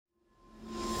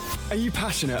Are you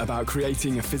passionate about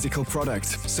creating a physical product,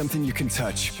 something you can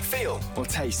touch, feel, or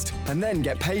taste, and then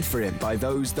get paid for it by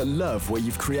those that love what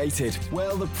you've created?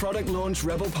 Well, the Product Launch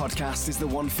Rebel podcast is the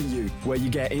one for you, where you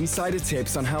get insider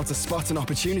tips on how to spot an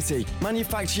opportunity,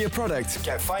 manufacture your product,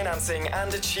 get financing,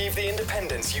 and achieve the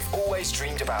independence you've always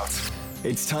dreamed about.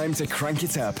 It's time to crank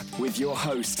it up with your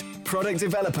host, product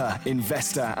developer,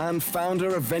 investor, and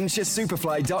founder of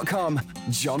VentureSuperfly.com,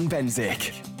 John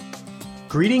Benzik.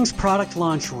 Greetings, Product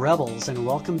Launch Rebels, and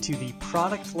welcome to the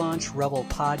Product Launch Rebel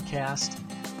podcast.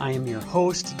 I am your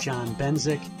host, John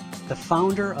Benzik, the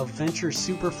founder of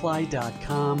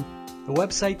VentureSuperfly.com, the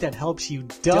website that helps you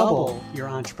double your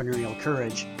entrepreneurial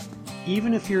courage,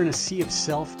 even if you're in a sea of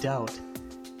self-doubt.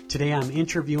 Today I'm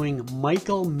interviewing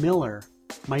Michael Miller.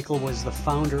 Michael was the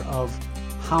founder of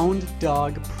Hound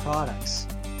Dog Products,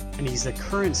 and he's the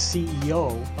current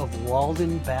CEO of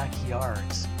Walden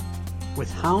Backyards. With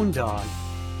Hound Dog,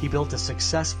 he built a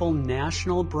successful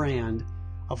national brand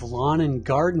of lawn and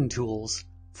garden tools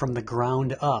from the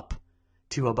ground up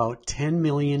to about 10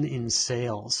 million in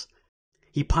sales.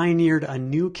 He pioneered a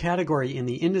new category in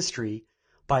the industry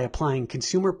by applying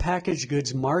consumer packaged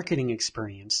goods marketing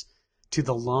experience to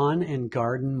the lawn and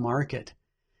garden market,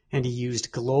 and he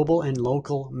used global and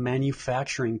local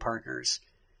manufacturing partners.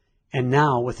 And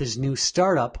now, with his new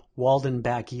startup, Walden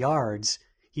Backyards,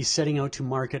 he's setting out to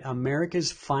market America's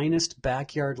finest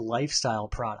backyard lifestyle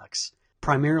products.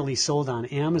 Primarily sold on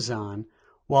Amazon,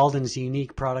 Walden's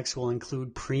unique products will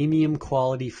include premium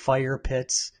quality fire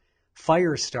pits,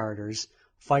 fire starters,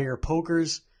 fire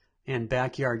pokers, and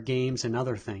backyard games and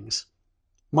other things.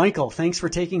 Michael, thanks for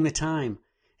taking the time.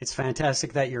 It's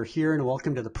fantastic that you're here, and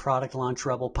welcome to the Product Launch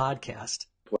Rebel podcast.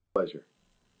 Pleasure.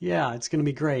 Yeah, it's going to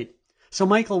be great. So,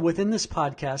 Michael, within this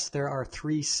podcast, there are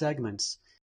 3 segments.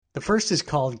 The first is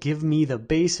called Give Me the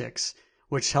Basics,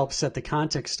 which helps set the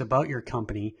context about your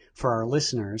company for our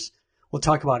listeners. We'll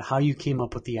talk about how you came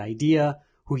up with the idea,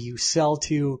 who you sell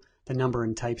to, the number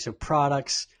and types of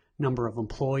products, number of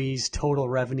employees, total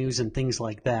revenues, and things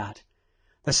like that.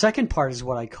 The second part is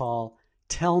what I call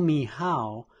Tell Me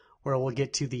How, where we'll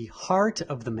get to the heart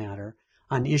of the matter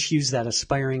on issues that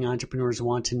aspiring entrepreneurs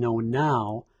want to know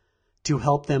now to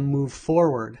help them move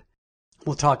forward.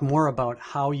 We'll talk more about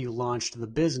how you launched the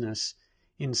business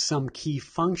in some key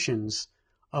functions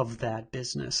of that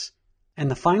business.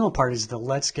 And the final part is the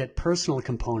Let's Get Personal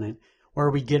component, where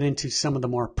we get into some of the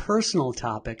more personal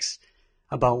topics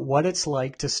about what it's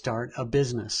like to start a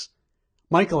business.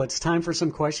 Michael, it's time for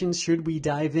some questions. Should we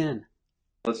dive in?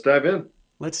 Let's dive in.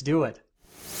 Let's do it.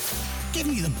 Give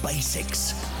me the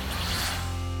basics.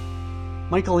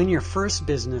 Michael, in your first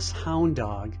business, Hound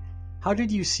Dog, how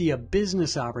did you see a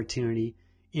business opportunity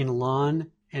in lawn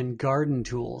and garden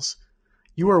tools?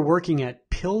 You were working at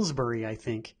Pillsbury, I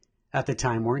think, at the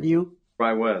time, weren't you?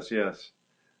 I was, yes.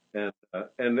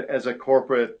 And as a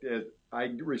corporate, I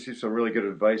received some really good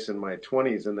advice in my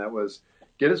 20s, and that was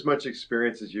get as much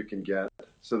experience as you can get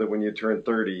so that when you turn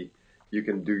 30, you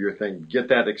can do your thing. Get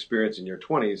that experience in your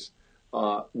 20s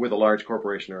with a large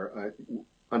corporation or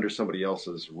under somebody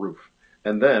else's roof.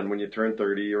 And then when you turn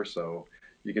 30 or so,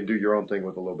 you can do your own thing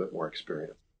with a little bit more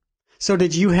experience. So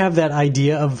did you have that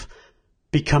idea of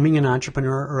becoming an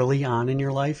entrepreneur early on in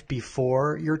your life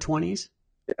before your 20s?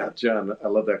 Yeah, John, I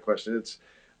love that question. It's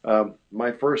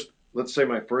let's say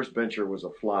my first venture was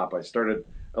a flop. I started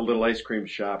a little ice cream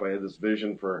shop. I had this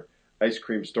vision for ice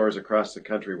cream stores across the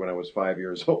country when I was 5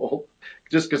 years old,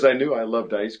 just because I knew I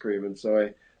loved ice cream. And so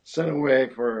I sent away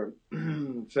for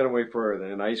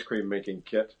an ice cream making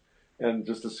kit. And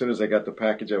just as soon as I got the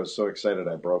package, I was so excited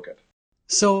I broke it.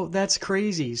 So that's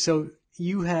crazy. So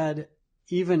you had,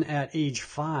 even at age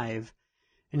 5,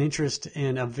 an interest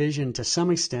and a vision to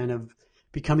some extent of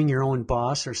becoming your own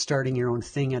boss or starting your own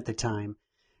thing at the time.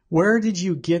 Where did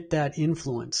you get that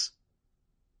influence?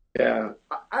 Yeah,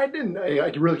 I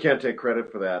really can't take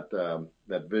credit for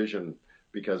that vision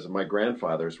because my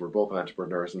grandfathers were both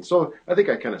entrepreneurs. And so I think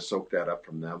I kind of soaked that up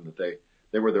from them, that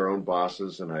they were their own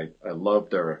bosses, and I loved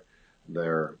their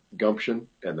gumption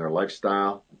and their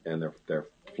lifestyle and their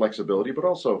flexibility, but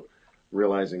also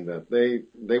realizing that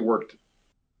they worked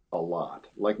a lot.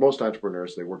 Like most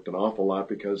entrepreneurs, they worked an awful lot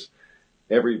because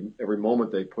every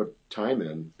moment they put time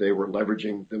in, they were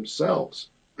leveraging themselves.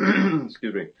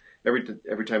 Excuse me.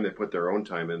 Every time they put their own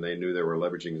time in, they knew they were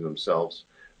leveraging themselves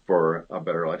for a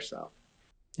better lifestyle.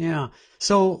 Yeah.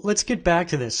 So let's get back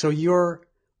to this. So you're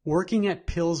working at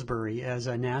Pillsbury as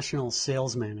a national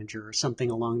sales manager or something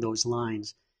along those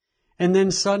lines. And then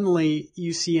suddenly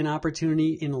you see an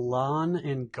opportunity in lawn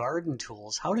and garden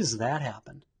tools. How does that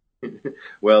happen?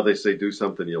 Well, they say do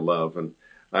something you love. And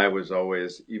I was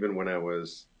always, even when I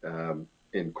was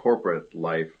in corporate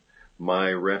life,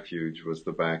 my refuge was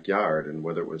the backyard, and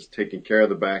whether it was taking care of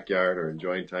the backyard or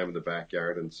enjoying time in the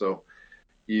backyard. And so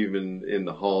even in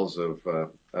the halls of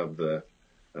the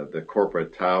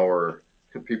corporate tower,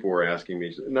 people were asking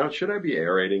me, now, should I be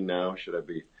aerating now? Should I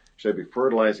be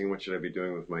fertilizing? What should I be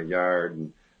doing with my yard?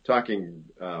 And talking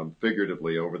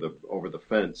figuratively over the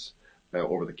fence,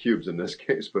 over the cubes in this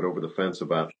case, but over the fence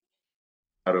about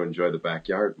how to enjoy the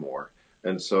backyard more.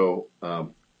 And so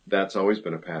that's always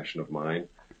been a passion of mine.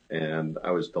 And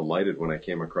I was delighted when I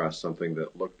came across something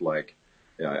that looked like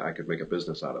I could make a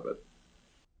business out of it.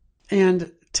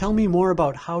 And tell me more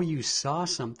about how you saw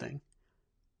something.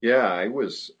 Yeah,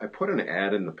 I put an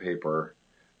ad in the paper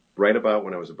right about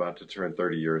when I was about to turn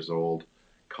 30 years old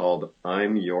called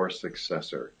 "I'm Your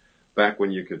Successor." Back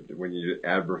when you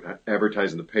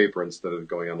advertise in the paper instead of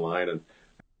going online,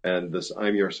 and this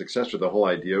 "I'm Your Successor," the whole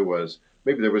idea was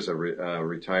maybe there was a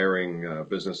retiring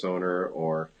business owner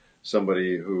or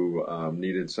somebody who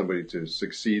needed somebody to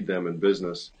succeed them in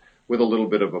business with a little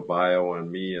bit of a bio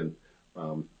on me, and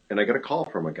I got a call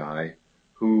from a guy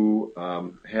who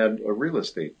had a real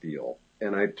estate deal.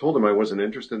 And I told him I wasn't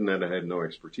interested in that. I had no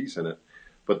expertise in it.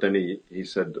 But then he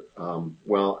said,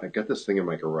 well, I got this thing in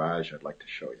my garage I'd like to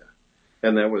show you.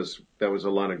 And that was a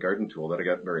lawn and garden tool that I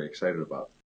got very excited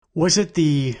about. Was it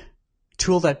the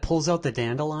tool that pulls out the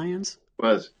dandelions?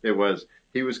 It was.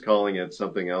 He was calling it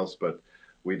something else, but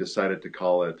we decided to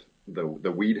call it the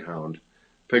Weed Hound,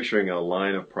 picturing a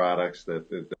line of products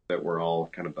that were all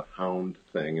kind of the hound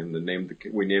thing. And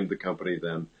we named the company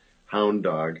then Hound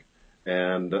Dog.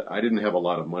 And I didn't have a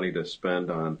lot of money to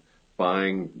spend on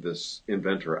buying this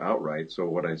inventor outright. So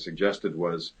what I suggested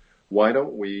was, why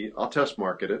don't I'll test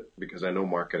market it because I know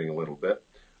marketing a little bit.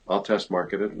 I'll test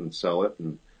market it and sell it.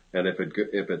 And if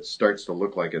it starts to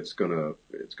look like it's gonna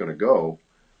go,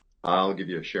 I'll give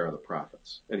you a share of the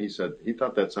profits. And he said he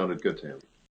thought that sounded good to him.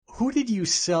 Who did you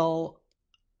sell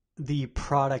the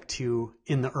product to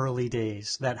in the early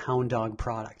days, that Hound Dog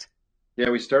product? Yeah,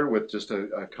 we started with just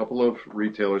a couple of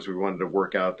retailers. We wanted to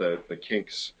work out the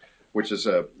kinks, which is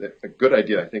a good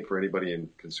idea, I think, for anybody in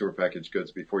consumer packaged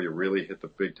goods. Before you really hit the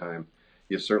big time,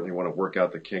 you certainly want to work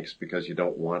out the kinks because you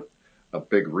don't want a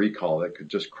big recall that could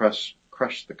just crush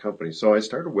the company. So I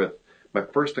started with, my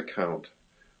first account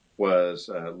was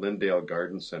Lindale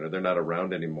Garden Center. They're not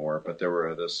around anymore, but they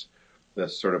were this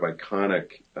sort of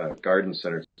iconic garden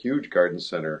center, huge garden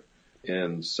center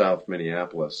in South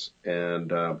Minneapolis.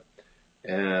 And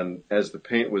as the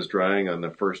paint was drying on the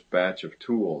first batch of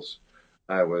tools,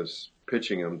 I was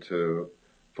pitching them to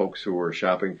folks who were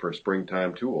shopping for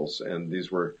springtime tools. And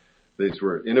these were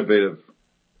innovative,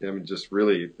 I mean, just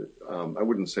really, I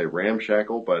wouldn't say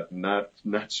ramshackle, but not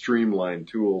streamlined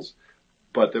tools,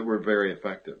 but that were very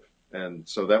effective. And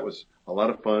so that was a lot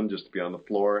of fun just to be on the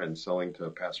floor and selling to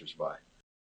passersby.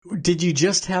 Did you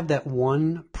just have that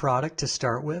one product to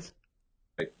start with?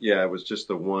 Yeah, it was just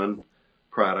the one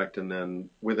product. And then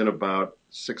within about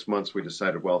 6 months, we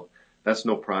decided, well, that's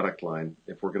no product line.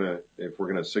 If we're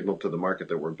gonna signal to the market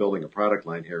that we're building a product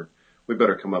line here, we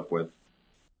better come up with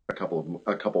a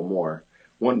couple more.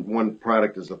 One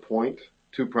product is a point,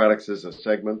 2 products is a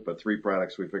segment, but 3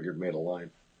 products we figured made a line.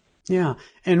 Yeah.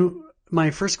 And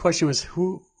my first question was,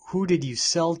 who did you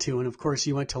sell to? And of course,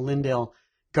 you went to Lindale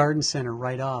Garden Center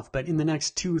right off. But in the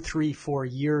next 2, 3, 4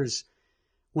 years,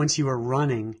 once you were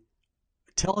running,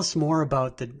 tell us more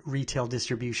about the retail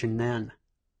distribution then.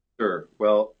 Sure.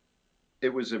 Well,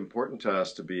 it was important to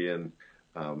us to be in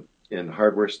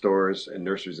hardware stores and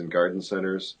nurseries and garden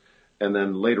centers. And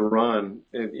then later on,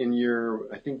 in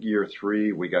year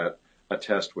 3, we got a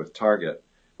test with Target.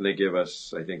 And they gave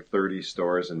us, I think, 30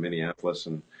 stores in Minneapolis.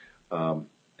 And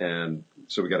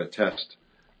so we got a test.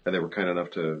 And they were kind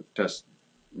enough to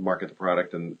market the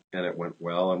product, and it went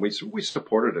well. And we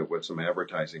supported it with some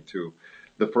advertising, too.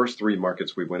 The first 3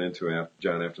 markets we went into,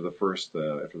 John, after the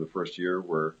first year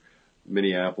were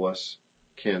Minneapolis,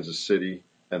 Kansas City,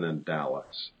 and then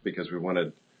Dallas, because we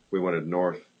wanted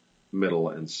north, middle,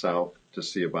 and south to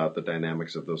see about the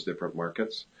dynamics of those different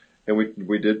markets. And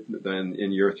we did. Then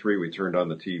in year 3, we turned on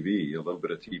the TV, a little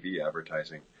bit of TV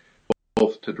advertising,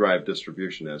 both to drive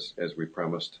distribution as we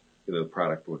promised the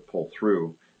product would pull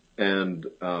through, and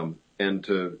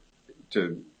to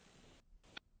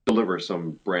deliver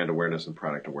some brand awareness and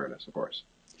product awareness, of course.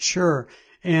 Sure.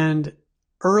 And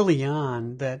early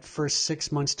on, that first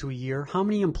 6 months to a year, how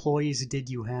many employees did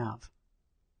you have?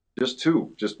 Just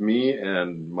 2, just me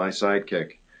and my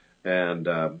sidekick. And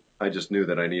I just knew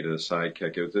that I needed a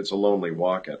sidekick. It's a lonely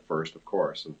walk at first, of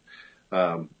course.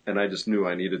 And I just knew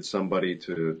I needed somebody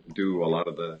to do a lot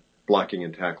of the blocking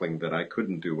and tackling that I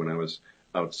couldn't do when I was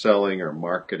out selling or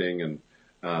marketing. And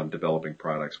developing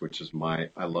products, which is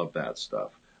I love that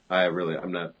stuff.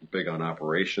 I'm not big on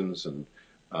operations and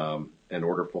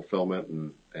order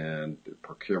fulfillment and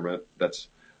procurement.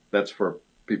 That's for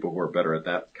people who are better at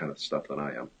that kind of stuff than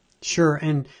I am. Sure.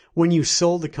 And when you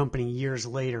sold the company years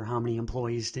later, how many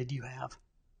employees did you have?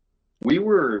 We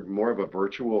were more of a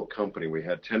virtual company. We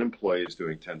had 10 employees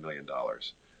doing $10 million.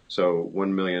 So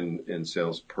 1 million in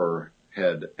sales per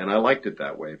head. And I liked it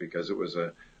that way because it was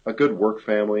a good work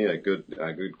family, a good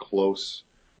close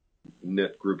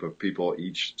knit group of people,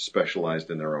 each specialized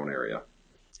in their own area.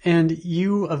 And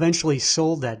you eventually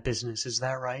sold that business, is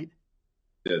that right?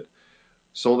 Did.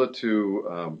 Sold it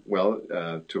to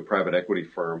to a private equity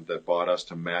firm that bought us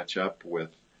to match up with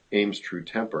Ames True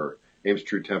Temper. Ames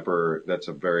True Temper, that's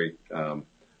a very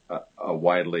a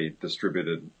widely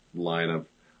distributed line of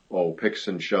picks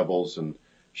and shovels, and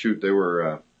they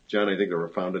were John, I think they were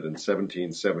founded in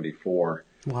 1774.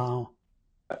 Wow.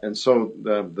 And so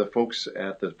the folks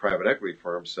at the private equity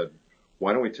firm said,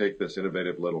 why don't we take this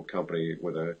innovative little company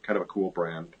with a kind of a cool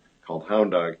brand called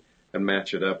Hound Dog and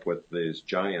match it up with these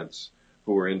giants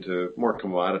who were into more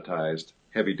commoditized,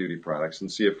 heavy-duty products,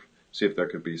 and see if there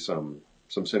could be some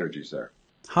synergies there.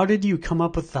 How did you come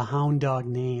up with the Hound Dog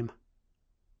name?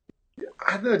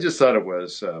 I just thought it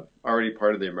was already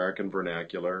part of the American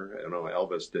vernacular. I know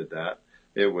Elvis did that.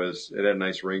 It had a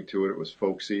nice ring to it. It was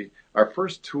folksy. Our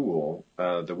first tool,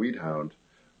 the Weed Hound,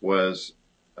 was,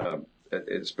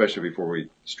 especially before we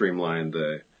streamlined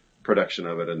the production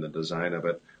of it and the design of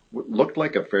it, looked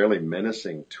like a fairly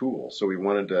menacing tool. So we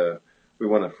wanted to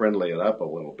friendly it up a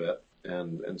little bit,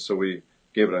 and so we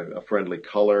gave it a friendly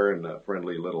color and a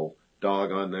friendly little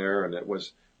dog on there, and it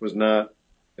was not.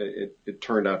 It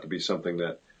turned out to be something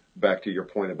that, back to your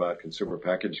point about consumer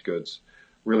packaged goods,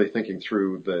 really thinking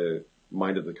through the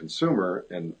mind of the consumer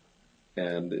and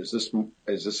is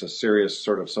this a serious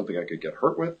sort of something I could get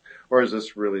hurt with, or is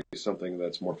this really something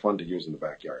that's more fun to use in the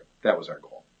backyard? That was our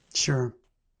goal. Sure.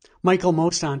 Michael,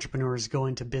 most entrepreneurs go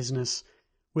into business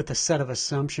with a set of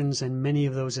assumptions, and many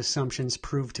of those assumptions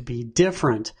prove to be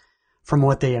different from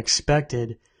what they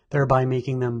expected, thereby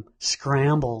making them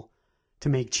scramble to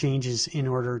make changes in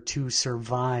order to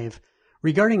survive.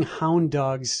 Regarding Hound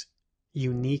Dog's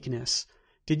uniqueness,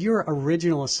 did your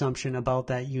original assumption about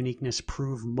that uniqueness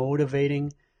prove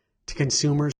motivating to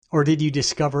consumers, or did you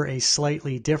discover a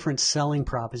slightly different selling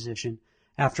proposition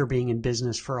after being in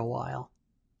business for a while?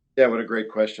 Yeah, what a great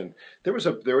question. There was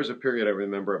a period I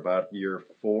remember about year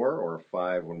 4 or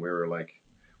 5 when we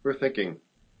were thinking,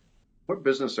 what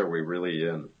business are we really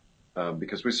in?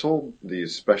 Because we sold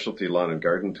these specialty lawn and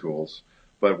garden tools,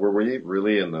 but were we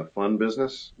really in the fun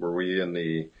business? Were we in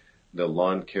the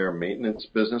lawn care maintenance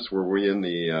business? Were we in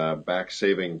the back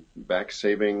saving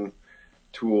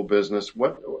tool business?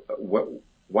 Why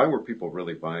were people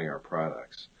really buying our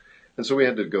products? And so we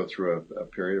had to go through a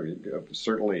period of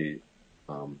certainly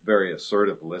very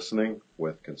assertive listening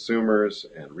with consumers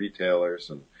and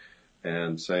retailers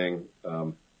and saying,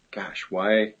 gosh,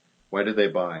 why did they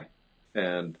buy?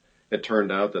 And it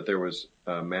turned out that there was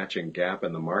a matching gap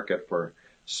in the market for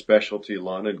specialty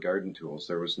lawn and garden tools.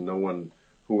 There was no one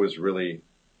who was really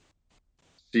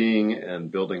seeing and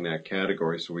building that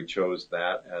category, so we chose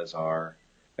that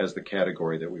as the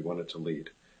category that we wanted to lead.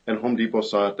 And Home Depot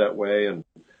saw it that way, and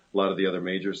a lot of the other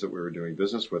majors that we were doing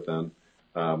business with then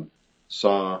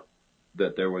saw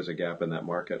that there was a gap in that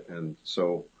market, and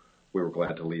so we were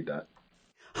glad to lead that.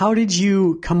 How did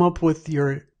you come up with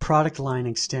your product line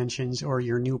extensions or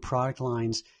your new product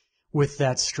lines with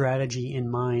that strategy in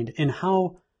mind? And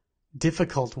how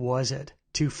difficult was it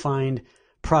to find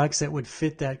products that would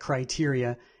fit that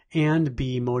criteria and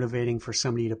be motivating for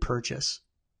somebody to purchase?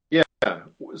 Yeah,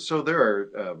 so there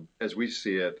are, as we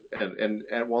see it, and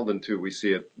at Walden too, we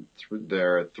see it,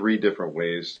 there are 3 different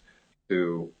ways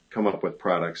to come up with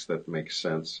products that make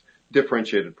sense,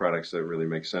 differentiated products that really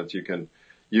make sense. You can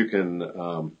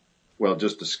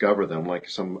just discover them, like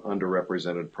some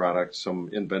underrepresented product. Some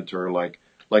inventor like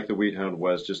the Weed Hound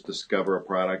was, just discover a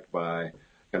product by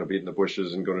kind of beating the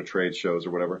bushes and going to trade shows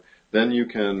or whatever. Then you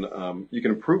can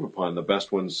improve upon the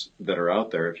best ones that are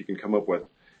out there. If you can come up with,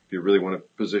 if you really want to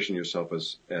position yourself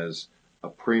as a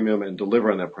premium and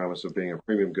deliver on that promise of being a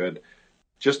premium good,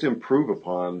 just improve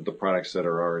upon the products that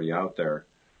are already out there,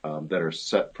 that are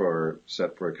set for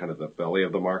kind of the belly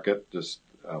of the market,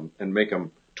 and make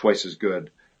them twice as good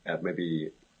at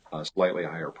maybe a slightly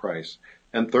higher price.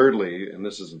 And thirdly, and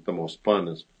this is the most fun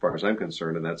as far as I'm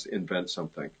concerned, and that's invent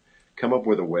something. Come up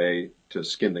with a way to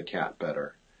skin the cat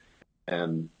better.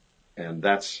 And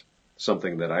that's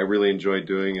something that I really enjoy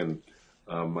doing, and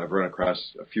I've run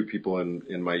across a few people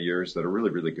in my years that are really,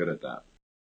 really good at that.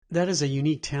 That is a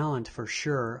unique talent for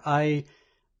sure.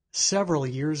 Several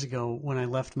years ago, when I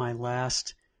left my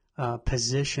last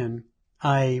position,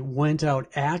 I went out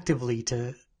actively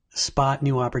to spot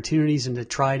new opportunities and to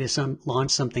try to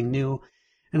launch something new.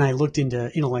 And I looked into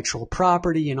intellectual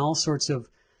property and all sorts of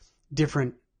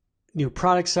different new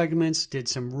product segments, did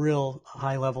some real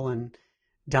high level and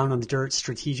down on the dirt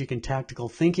strategic and tactical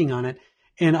thinking on it.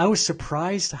 And I was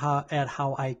surprised at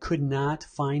how I could not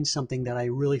find something that I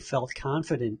really felt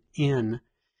confident in.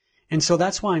 And so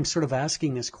that's why I'm sort of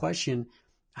asking this question.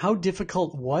 How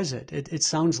difficult was it? It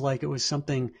sounds like it was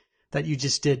something that you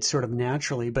just did sort of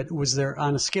naturally, but was there,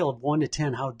 on a scale of 1 to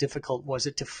 10, how difficult was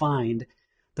it to find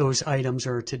those items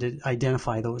or to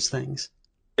identify those things?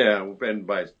 Yeah, and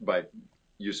by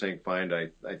you saying find, I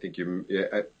think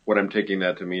what I'm taking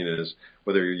that to mean is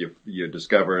whether you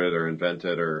discover it or invent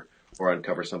it or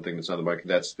uncover something that's on the market.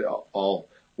 That's all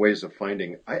ways of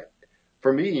finding.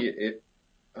 For me,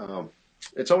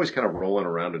 it's always kind of rolling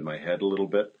around in my head a little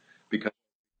bit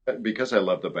because I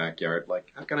love the backyard.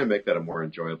 Like, how can I make that a more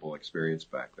enjoyable experience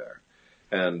back there?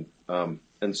 And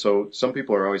so some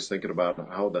people are always thinking about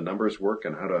how the numbers work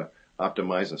and how to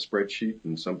optimize a spreadsheet,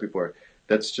 and some people are.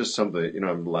 That's just something,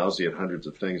 I'm lousy at hundreds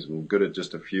of things and good at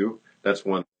just a few. That's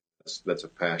one that's a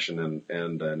passion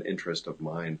and an interest of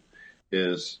mine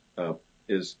is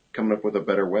coming up with a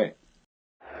better way.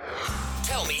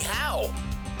 Tell me how.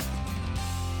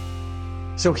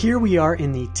 So here we are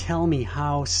in the Tell Me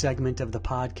How segment of the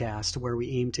podcast, where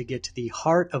we aim to get to the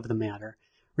heart of the matter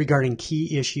regarding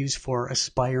key issues for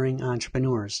aspiring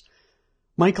entrepreneurs.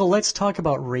 Michael, let's talk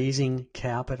about raising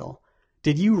capital.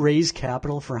 Did you raise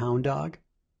capital for Hound Dog?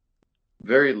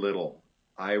 Very little.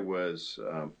 I was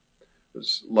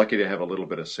lucky to have a little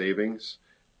bit of savings,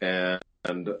 and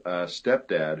a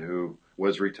stepdad who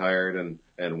was retired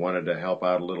and wanted to help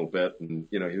out a little bit, and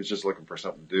he was just looking for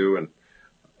something to do,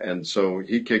 and so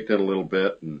he kicked in a little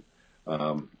bit,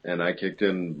 and I kicked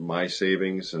in my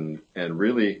savings, and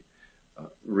really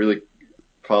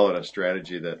followed a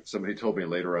strategy that somebody told me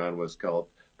later on was called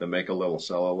the make a little,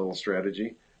 sell a little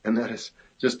strategy. And that is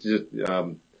just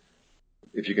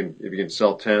if you can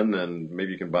sell 10, then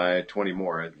maybe you can buy 20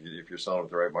 more. If you're selling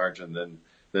with the right margin,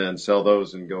 then sell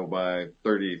those and go buy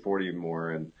 30, 40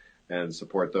 more and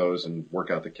support those and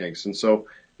work out the kinks. And so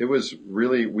it was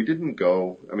really, we didn't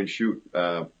go,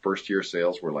 first year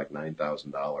sales were like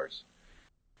 $9,000.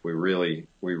 We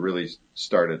really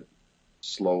started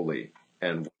slowly,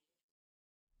 and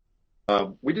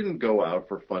we didn't go out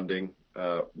for funding.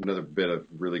 Another bit of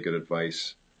really good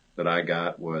advice that I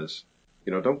got was,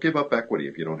 don't give up equity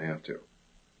if you don't have to.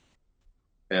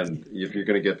 And if you're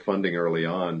going to get funding early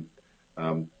on,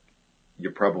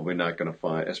 you're probably not going to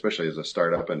find, especially as a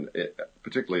startup, and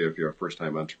particularly if you're a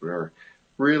first-time entrepreneur,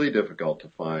 really difficult to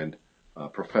find a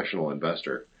professional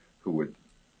investor who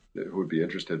would be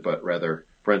interested, but rather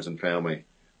friends and family.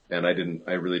 And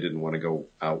I really didn't want to go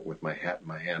out with my hat in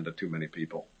my hand to too many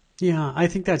people. Yeah, I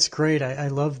think that's great. I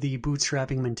love the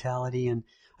bootstrapping mentality, and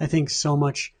I think so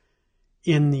much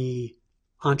in the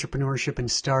entrepreneurship and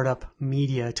startup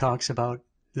media talks about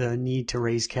the need to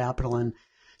raise capital and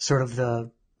sort of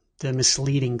the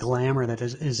misleading glamour that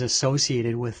is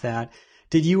associated with that.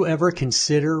 Did you ever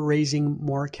consider raising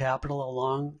more capital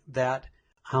along that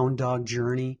Hound Dog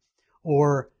journey?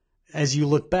 Or as you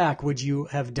look back, would you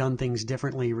have done things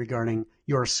differently regarding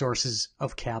your sources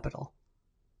of capital?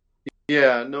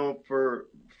 Yeah, no, for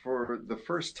the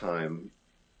first time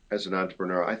as an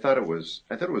entrepreneur, I thought it was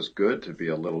good to be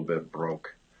a little bit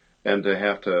broke and to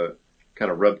have to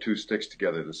kind of rub two sticks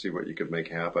together to see what you could make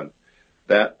happen.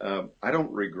 That I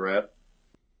don't regret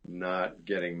not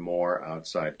getting more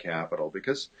outside capital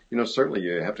because, certainly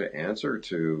you have to answer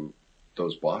to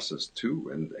those bosses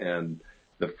too. And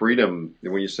the freedom,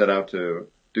 when you set out to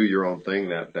do your own thing,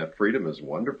 that freedom is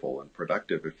wonderful and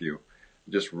productive if you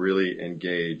just really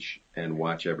engage and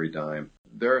watch every dime.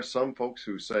 There are some folks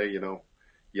who say,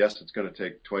 yes, it's going to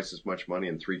take twice as much money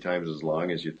and 3 times as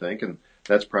long as you think. And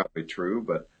that's probably true,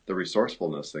 but the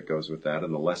resourcefulness that goes with that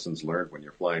and the lessons learned when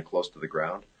you're flying close to the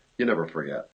ground, you never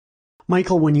forget.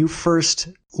 Michael, when you first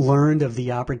learned of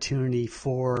the opportunity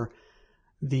for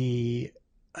the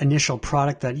initial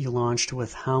product that you launched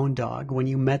with Hound Dog, when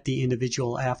you met the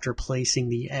individual after placing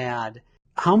the ad,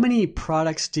 how many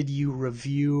products did you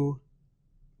review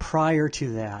prior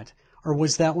to that? Or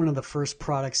was that one of the first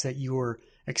products that you were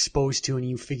exposed to and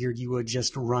you figured you would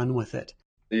just run with it?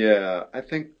 Yeah, I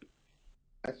think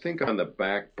on the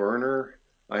back burner,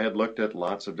 I had looked at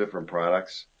lots of different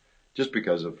products just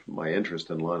because of my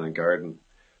interest in lawn and garden.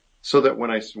 So that when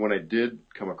I did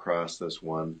come across this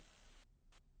one,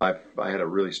 I had a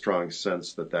really strong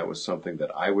sense that was something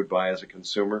that I would buy as a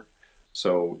consumer.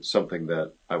 So something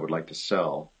that I would like to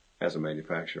sell as a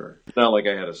manufacturer. It's not like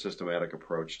I had a systematic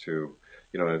approach to,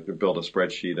 build a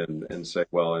spreadsheet and say,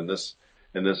 well, in this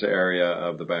area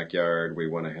of the backyard, we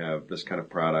want to have this kind of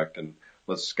product, and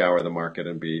let's scour the market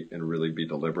and really be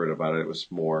deliberate about it. It was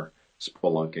more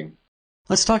spelunking.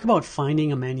 Let's talk about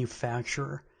finding a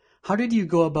manufacturer. How did you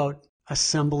go about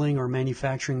assembling or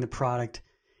manufacturing the product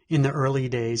in the early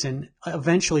days? And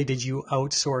eventually, did you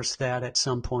outsource that at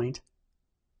some point?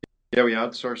 Yeah, we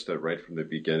outsourced it right from the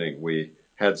beginning. We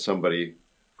had somebody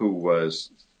who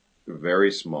was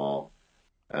very small,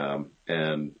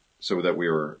 and so that we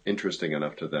were interesting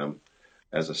enough to them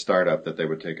as a startup that they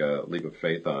would take a leap of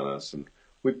faith on us. And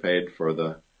we paid for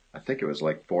I think it was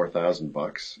like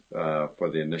 $4,000 for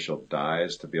the initial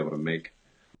dies to be able to make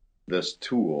this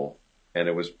tool. And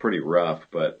it was pretty rough,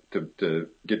 but to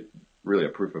get really a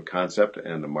proof of concept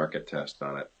and a market test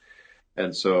on it.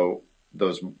 And so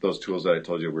those tools that I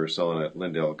told you we were selling at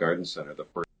Lindale Garden Center, the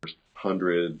first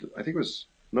 100, I think it was,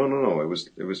 no, it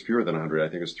was fewer than 100. I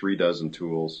think it was 3 dozen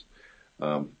tools.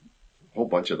 A whole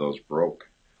bunch of those broke.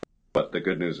 But the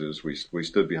good news is we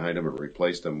stood behind them and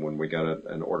replaced them when we got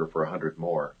an order for 100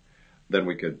 more. Then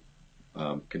we could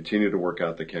continue to work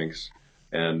out the kinks.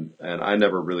 And I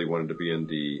never really wanted to be in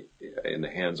the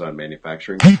hands-on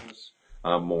manufacturing business.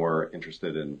 I'm more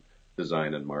interested in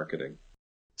design and marketing.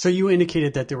 So you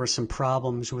indicated that there were some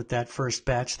problems with that first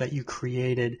batch that you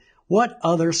created. What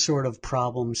other sort of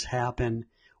problems happen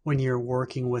when you're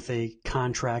working with a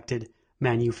contracted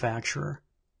manufacturer?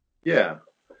 Yeah.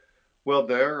 Well,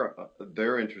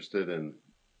 they're interested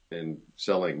in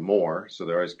selling more, so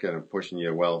they're always kind of pushing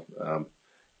you. Well,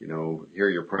 here are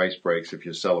your price breaks. If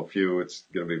you sell a few, it's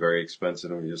going to be very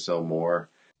expensive. When you sell more,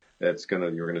 you're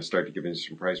going to start to give you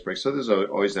some price breaks. So there's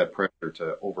always that pressure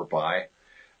to overbuy,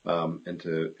 and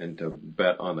to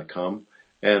bet on the come.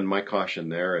 And my caution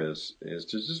there is to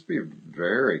just be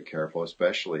very careful,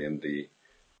 especially in the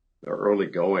early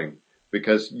going,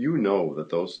 because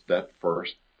that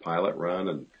first pilot run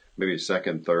and maybe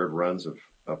second, third runs of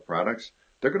products,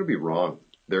 they're going to be wrong.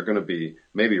 They're going to be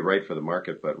maybe right for the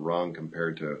market, but wrong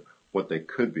compared to what they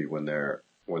could be when they're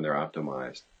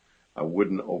optimized. I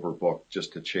wouldn't overbook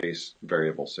just to chase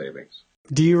variable savings.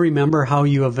 Do you remember how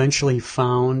you eventually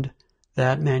found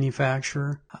that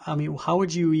manufacturer? I mean, how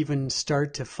would you even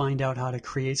start to find out how to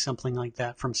create something like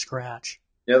that from scratch?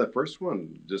 Yeah, the first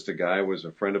one, just a guy was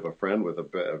a friend of a friend with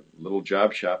a little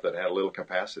job shop that had a little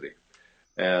capacity.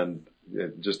 And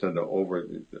just an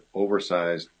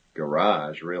oversized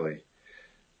garage, really.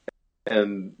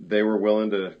 And they were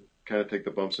willing to kind of take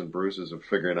the bumps and bruises of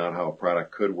figuring out how a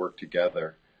product could work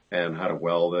together and how to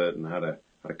weld it and how to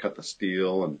cut the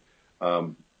steel.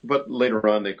 And but later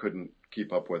on, they couldn't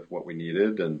keep up with what we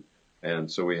needed, and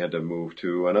so we had to move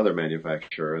to another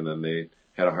manufacturer. And then they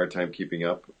had a hard time keeping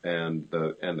up, and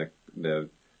the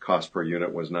cost per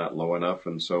unit was not low enough,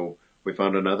 and so we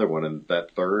found another one. And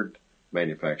that third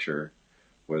manufacturer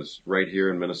was right here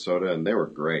in Minnesota, and they were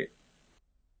great.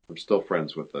 I'm still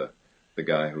friends with the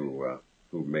guy who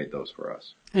made those for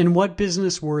us. And what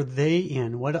business were they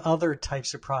in? What other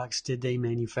types of products did they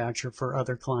manufacture for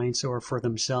other clients or for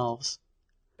themselves?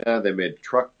 Yeah, they made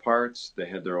truck parts. They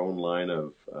had their own line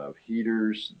of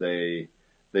heaters. They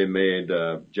made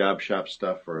job shop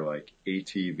stuff for like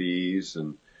ATVs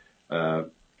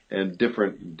and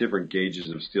different gauges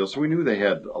of steel. So we knew they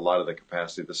had a lot of the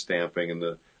capacity, the stamping and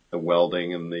the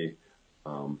welding and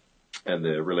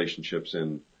the relationships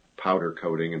in powder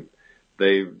coating, and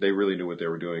they really knew what they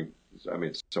were doing. I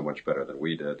mean, it's so much better than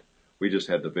we did. We just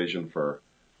had the vision for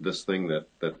this thing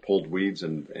that pulled weeds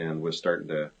and was starting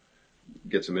to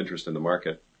get some interest in the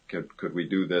market. Could we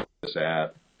do this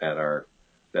at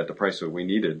the price that we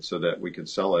needed so that we could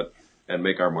sell it and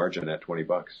make our margin at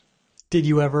 $20? Did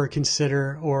you ever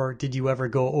consider, or did you ever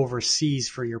go overseas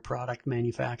for your product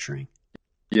manufacturing?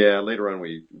 Yeah, later on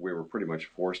we were pretty much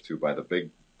forced to by the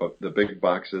big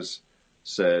boxes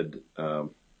said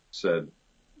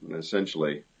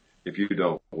essentially, if you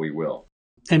don't, we will.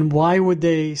 And why would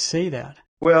they say that?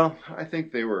 Well, I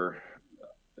think they were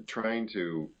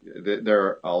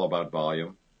they're all about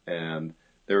volume, and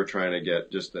they were trying to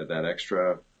get just that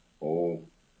extra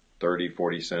 30,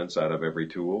 40 cents out of every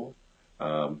tool,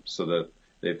 so that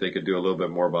if they could do a little bit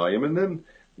more volume. And then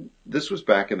this was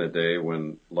back in the day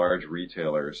when large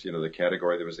retailers, there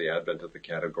was the advent of the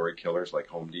category killers like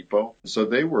Home Depot. So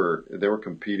they were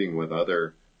competing with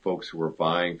other folks who were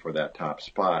vying for that top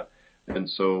spot. And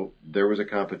so there was a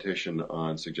competition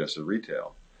on suggested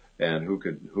retail and who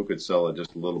could sell it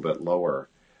just a little bit lower,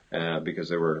 because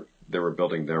they were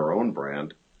building their own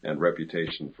brand and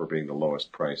reputation for being the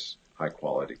lowest price, high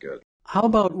quality good. How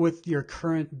about with your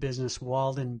current business,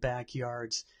 Walden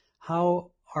Backyards?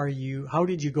 How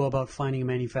did you go about finding a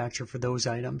manufacturer for those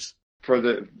items? For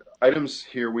the items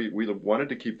here, we wanted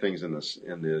to keep things in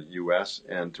the U.S.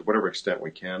 and to whatever extent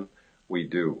we can, we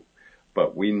do.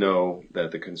 But we know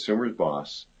that the consumer's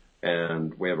boss,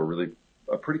 and we have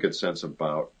a pretty good sense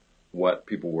about what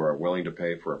people were willing to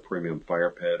pay for a premium fire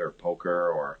pit or poker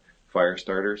or fire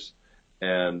starters,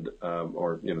 and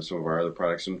or some of our other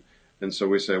products, and so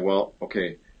we say, well,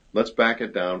 okay, let's back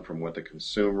it down from what the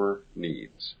consumer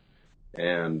needs,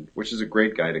 and which is a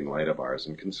great guiding light of ours.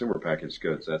 And consumer packaged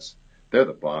goods, they're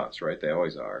the boss, right? They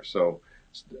always are. So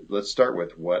let's start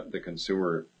with what the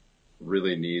consumer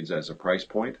really needs as a price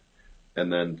point,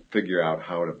 and then figure out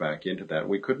how to back into that.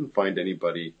 We couldn't find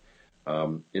anybody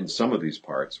in some of these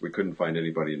parts. We couldn't find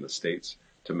anybody in the States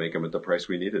to make them at the price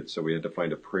we needed. So we had to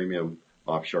find a premium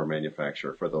offshore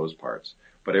manufacturer for those parts.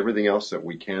 But everything else that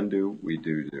we can do, we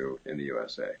do in the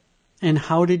USA. And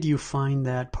how did you find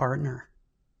that partner?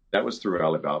 That was through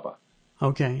Alibaba.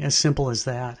 Okay, as simple as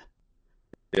that.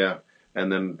 Yeah.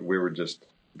 And then we were just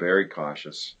very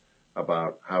cautious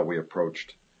about how we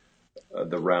approached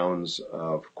the rounds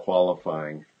of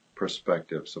qualifying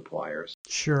prospective suppliers.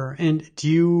 Sure. And do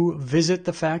you visit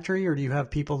the factory, or do you have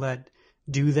people that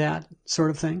do that sort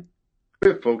of thing? We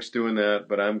have folks doing that,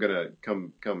 but I'm gonna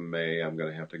come May. I'm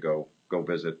gonna have to go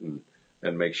visit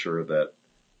and make sure that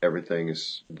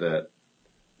that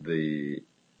the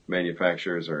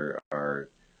manufacturers are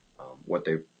what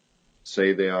they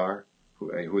say they are,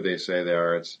 who they say they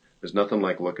are. There's nothing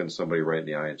like looking somebody right in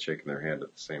the eye and shaking their hand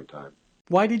at the same time.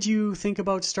 Why did you think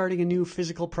about starting a new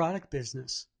physical product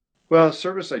business? Well,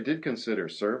 service, I did consider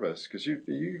service because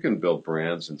you can build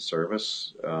brands in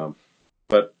service.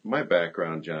 But my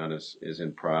background, John, is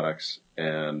in products,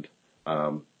 and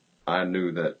I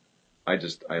knew that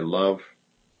I love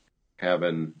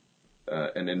having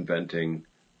and inventing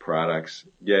products.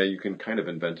 Yeah, you can kind of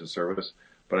invent a service,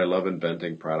 but I love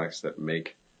inventing products that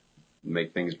make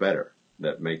things better,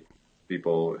 that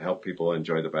help people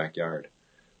enjoy the backyard.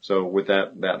 So with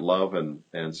that love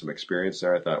and some experience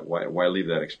there, I thought, why leave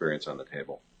that experience on the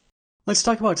table? Let's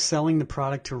talk about selling the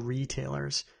product to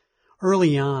retailers.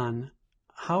 Early on,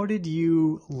 how did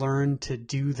you learn to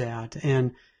do that?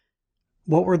 And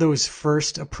what were those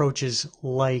first approaches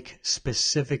like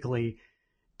specifically?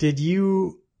 Did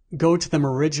you go to them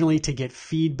originally to get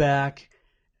feedback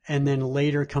and then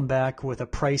later come back with a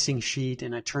pricing sheet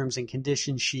and a terms and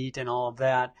conditions sheet and all of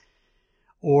that?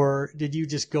 Or did you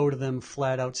just go to them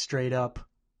flat out straight up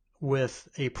with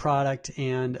a product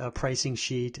and a pricing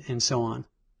sheet and so on?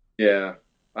 Yeah,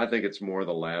 I think it's more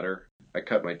the latter. I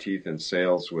cut my teeth in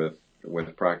sales with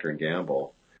Procter &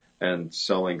 Gamble and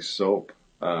selling soap,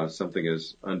 something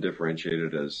as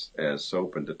undifferentiated as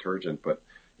soap and detergent, but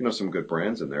some good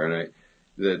brands in there. And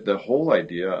the whole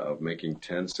idea of making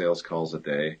 10 sales calls a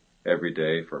day, every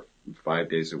day for 5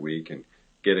 days a week, and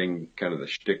getting kind of the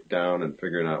shtick down and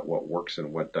figuring out what works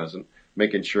and what doesn't,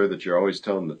 making sure that you're always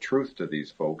telling the truth to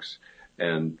these folks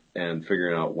and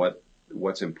figuring out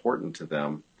what's important to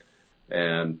them,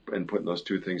 and putting those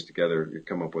two things together, you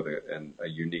come up with a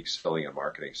unique selling and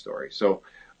marketing story. So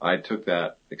I took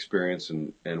that experience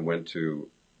and went to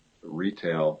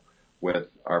retail with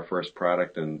our first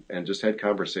product and just had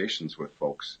conversations with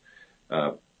folks,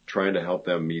 trying to help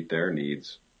them meet their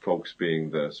needs, folks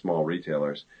being the small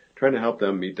retailers, trying to help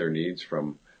them meet their needs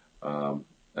from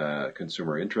a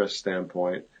consumer interest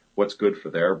standpoint, what's good for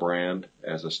their brand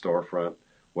as a storefront,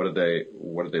 what are they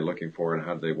looking for, and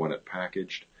how do they want it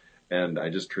packaged. And I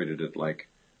just treated it like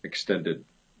extended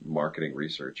marketing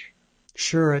research.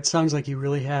 Sure, it sounds like you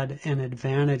really had an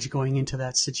advantage going into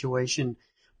that situation.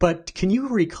 But can you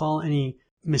recall any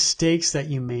mistakes that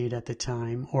you made at the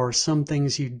time, or some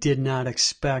things you did not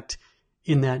expect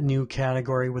in that new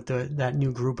category with that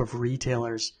new group of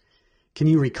retailers? Can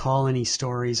you recall any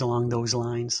stories along those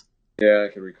lines? Yeah,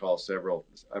 I can recall several.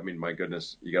 I mean, my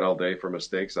goodness, you got all day for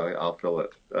mistakes. I'll fill it.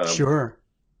 Sure.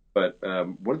 But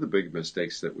one of the big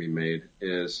mistakes that we made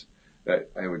is,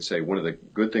 I would say, one of the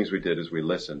good things we did is we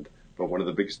listened. But one of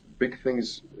the big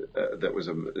things that was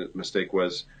a mistake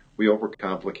was we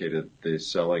overcomplicated the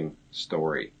selling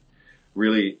story.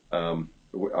 Really,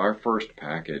 our first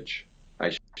package,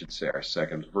 I should say our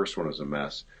second, the first one was a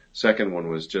mess. Second one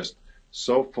was just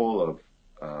so full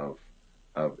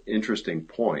of interesting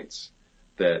points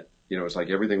that, it's like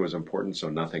everything was important, so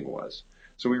nothing was.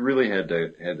 So we really had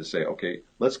to say, okay,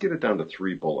 let's get it down to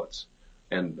 3 bullets,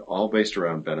 and all based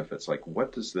around benefits. Like,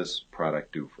 what does this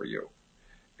product do for you?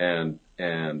 And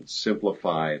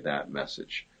simplify that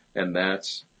message. And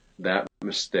that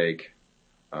mistake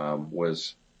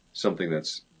was something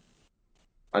that's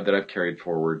that I've carried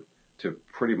forward to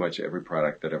pretty much every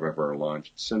product that I've ever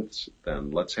launched since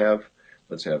then. Let's have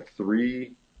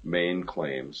three main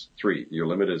claims. Three. Your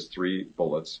limit is 3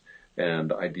 bullets,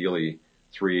 and ideally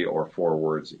 3 or 4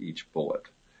 words each bullet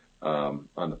on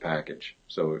the package,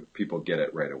 so people get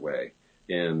it right away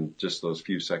in just those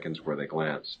few seconds where they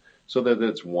glance. So that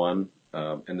it's one.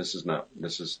 And this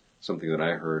is something that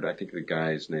I heard. I think the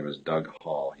guy's name is Doug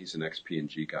Hall. He's an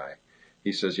ex-P&G guy.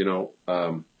 He says, you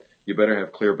better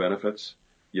have clear benefits.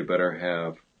 You better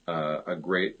have a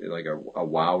great, like a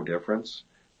wow difference,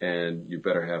 and you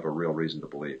better have a real reason to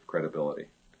believe, credibility.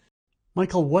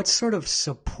 Michael, what sort of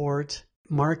support,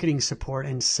 marketing support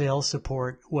and sales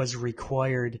support was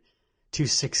required to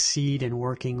succeed in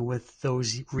working with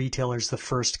those retailers the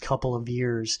first couple of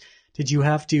years? Did you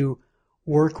have to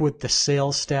work with the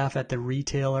sales staff at the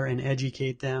retailer and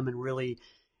educate them and really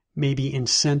maybe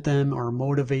incent them or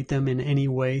motivate them in any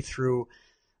way through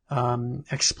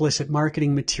explicit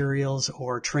marketing materials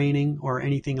or training or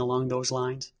anything along those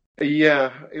lines?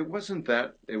 Yeah, it wasn't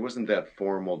that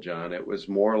formal, John. It was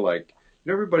more like,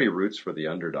 everybody roots for the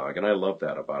underdog, and I love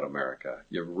that about America.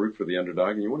 You root for the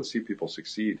underdog, and you want to see people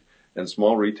succeed. And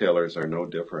small retailers are no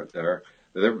different. They're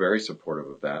very supportive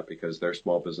of that because they're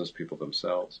small business people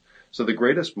themselves. So the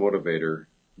greatest motivator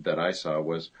that I saw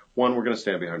was, one, we're going to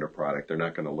stand behind our product. They're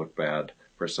not going to look bad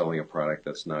for selling a product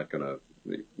that's not going to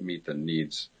meet the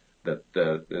needs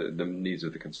the needs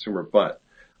of the consumer. But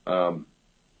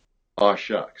aw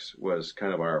shucks was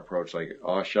kind of our approach. Like,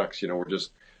 aw shucks,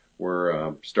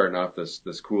 we're starting off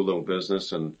this cool little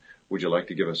business, and would you like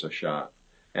to give us a shot?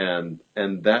 And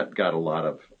that got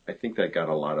I think that got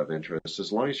a lot of interest,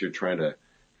 as long as you're trying to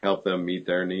help them meet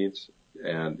their needs.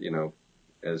 And,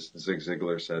 as Zig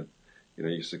Ziglar said,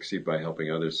 you succeed by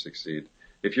helping others succeed.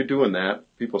 If you're doing that,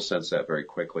 people sense that very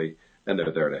quickly, and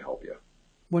they're there to help you.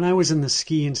 When I was in the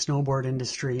ski and snowboard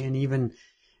industry, and even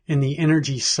in the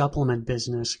energy supplement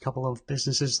business, a couple of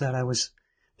businesses that I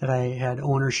had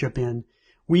ownership in,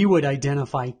 we would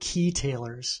identify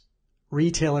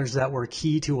retailers that were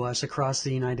key to us across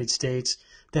the United States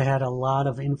that had a lot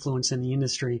of influence in the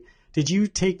industry. Did you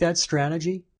take that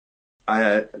strategy?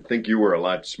 I think you were a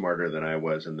lot smarter than I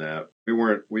was in that.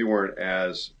 We weren't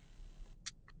as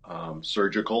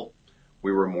surgical.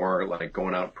 We were more like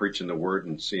going out preaching the word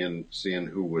and seeing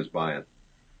who was buying.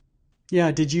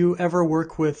 Yeah. Did you ever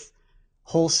work with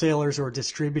wholesalers or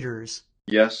distributors?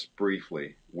 Yes,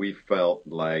 briefly. We felt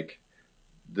like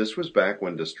this was back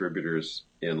when distributors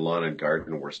in lawn and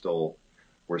garden were still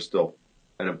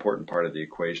an important part of the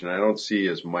equation. I don't see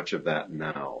as much of that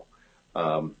now.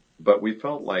 But we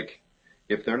felt like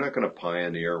if they're not going to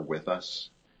pioneer with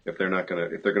us, if they're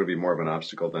going to be more of an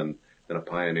obstacle than a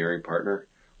pioneering partner,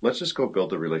 let's just go build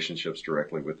the relationships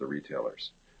directly with the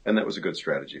retailers. And that was a good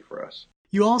strategy for us.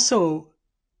 You also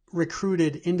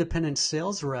recruited independent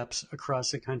sales reps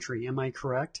across the country. Am I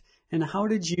correct? And how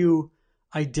did you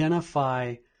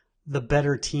identify the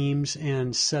better teams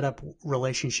and set up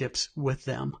relationships with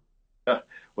them?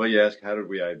 Well, you ask, how did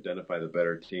we identify the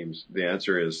better teams? The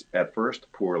answer is, at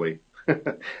first, poorly.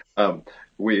 There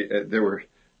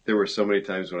were so many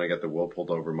times when I got the wool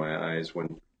pulled over my eyes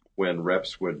when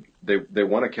reps they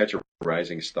want to catch a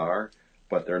rising star,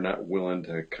 but they're not willing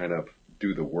to kind of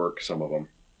do the work, some of them,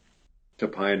 to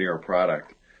pioneer a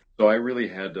product. So I really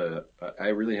had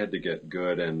to get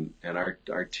good, and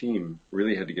our team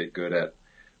really had to get good at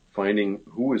finding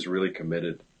who was really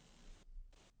committed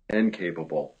and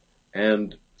capable,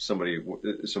 and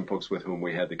some folks with whom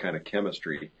we had the kind of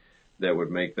chemistry that would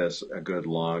make this a good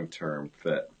long-term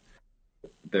fit.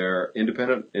 Their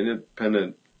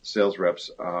independent sales reps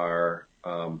are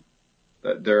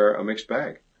they're a mixed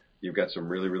bag. You've got some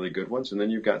really, really good ones, and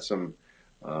then you've got some.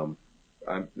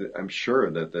 I'm sure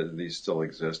that these still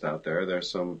exist out there. There's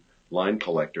some line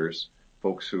collectors,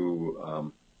 folks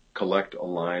who collect a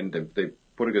line. They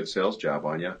put a good sales job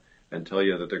on you and tell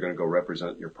you that they're going to go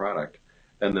represent your product,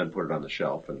 and then put it on the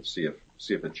shelf and see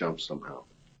if it jumps somehow.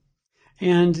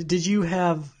 And did you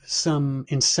have some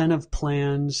incentive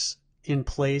plans in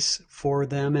place for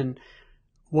them? And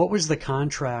what was the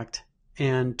contract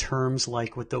and terms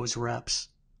like with those reps?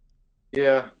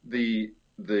 Yeah, the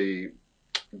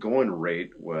going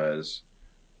rate was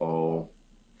 5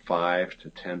 to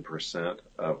 10%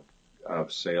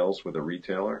 of sales with a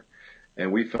retailer,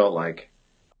 and we felt like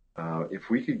if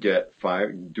we could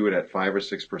do it at 5 or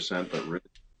 6%, but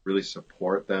really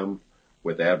support them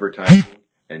with advertising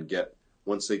and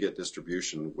once they get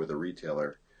distribution with a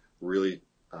retailer, really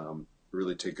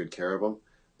take good care of them,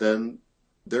 then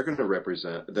they're going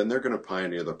to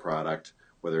pioneer the product,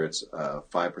 whether it's a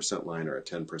 5% line or a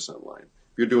 10% line.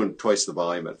 If you're doing twice the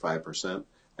volume at 5%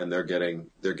 and they're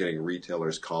getting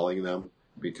retailers calling them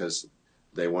because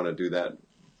they want to do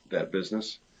that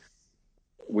business.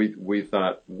 We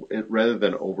thought rather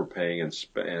than overpaying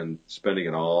and spending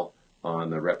it all on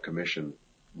the rep commission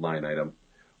line item,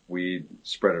 we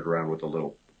spread it around with a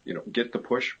little, get the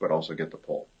push, but also get the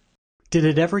pull. Did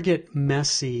it ever get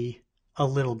messy a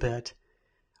little bit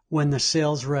when the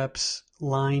sales reps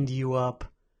lined you up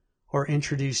or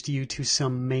introduced you to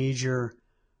some major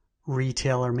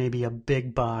retailer, maybe a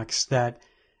big box, that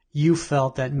you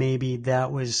felt that maybe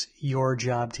that was your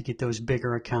job to get those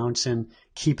bigger accounts and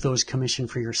keep those commission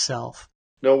for yourself?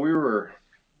 No, we were,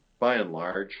 by and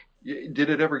large, did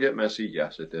it ever get messy?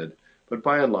 Yes, it did. But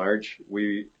by and large,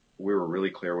 we were really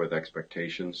clear with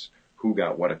expectations, who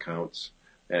got what accounts,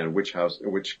 and which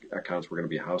accounts were going to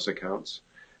be house accounts.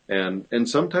 And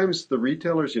sometimes the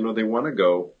retailers, they want to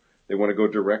go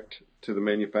direct to the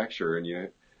manufacturer, and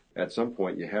at some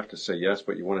point you have to say yes,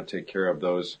 but you want to take care of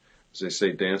those, as they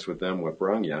say, dance with them what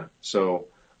brung you. So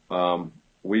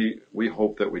we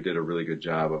hope that we did a really good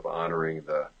job of honoring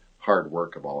the hard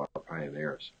work of all our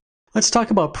pioneers. Let's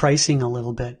talk about pricing a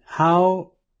little bit.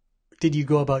 How did you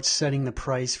go about setting the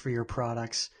price for your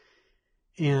products?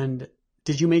 And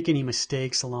did you make any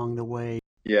mistakes along the way?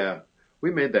 Yeah,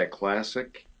 we made that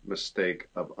classic mistake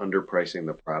of underpricing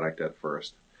the product at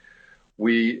first.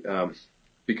 We,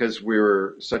 because we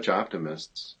were such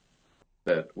optimists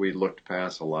that we looked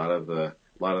past a lot of the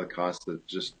costs that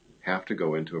just have to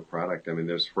go into a product. I mean,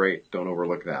 there's freight. Don't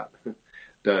overlook that.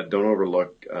 Don't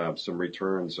overlook some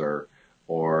returns or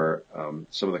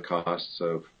some of the costs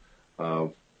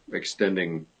of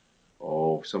extending.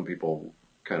 Some people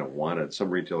some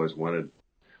retailers wanted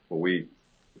what we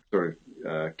sort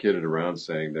of kidded around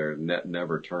saying they're net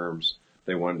never terms.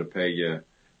 They wanted to pay you,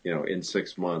 in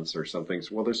 6 months or something.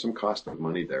 So, well, there's some cost of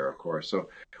money there, of course. So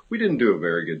we didn't do a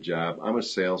very good job. I'm a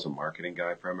sales and marketing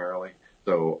guy primarily.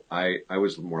 So I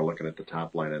was more looking at the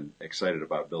top line and excited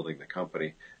about building the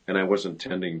company. And I wasn't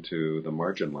tending to the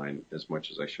margin line as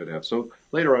much as I should have. So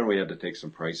later on, we had to take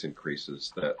some price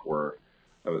increases that were,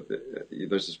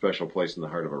 there's a special place in the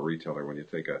heart of a retailer when you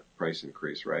take a price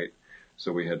increase, right?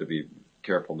 So we had to be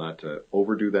careful not to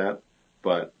overdo that.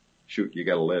 But shoot, you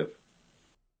got to live.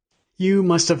 You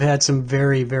must have had some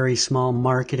very, very small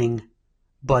marketing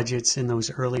budgets in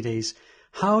those early days.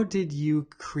 How did you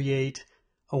create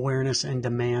awareness and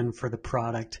demand for the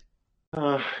product?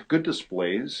 Good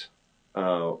displays.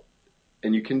 And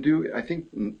you can do, I think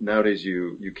nowadays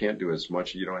you can't do as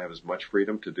much, you don't have as much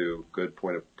freedom to do good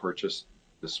point of purchase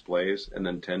displays and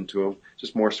then tend to them.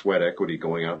 Just more sweat equity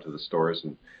going out to the stores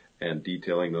and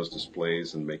detailing those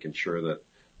displays and making sure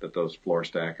that those floor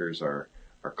stackers are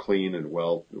clean and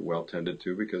well tended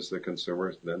to, because the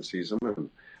consumer then sees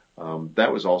them. And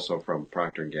that was also from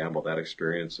Procter & Gamble, that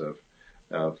experience of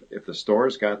if the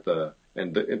stores got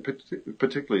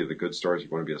particularly the good stores you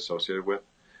want to be associated with,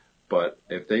 but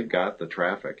if they've got the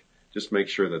traffic, just make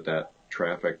sure that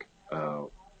traffic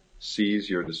sees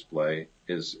your display,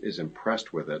 is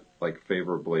impressed with it, like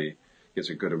favorably, gets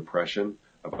a good impression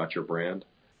about your brand,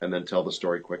 and then tell the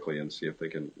story quickly and see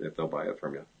if they'll buy it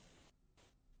from you.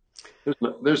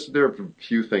 There are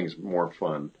few things more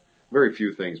fun, very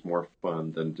few things more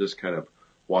fun than just kind of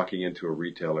walking into a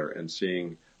retailer and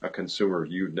seeing a consumer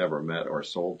you've never met or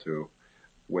sold to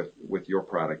with your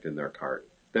product in their cart.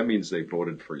 That means they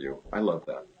voted for you. I love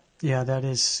that. Yeah, that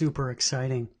is super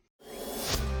exciting.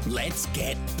 Let's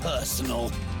get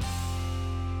personal.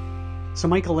 So,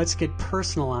 Michael, let's get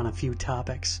personal on a few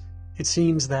topics. It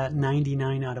seems that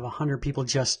 99 out of 100 people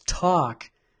just talk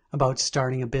about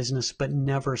starting a business but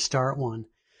never start one.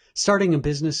 Starting a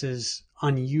business is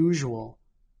unusual.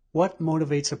 What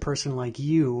motivates a person like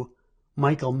you,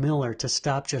 Michael Miller, to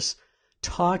stop just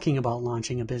talking about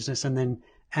launching a business and then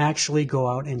actually go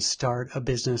out and start a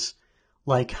business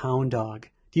like Hound Dog?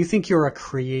 Do you think you're a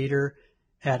creator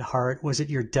at heart? Was it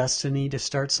your destiny to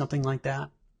start something like that?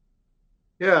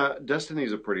 Yeah, destiny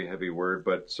is a pretty heavy word,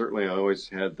 but certainly I always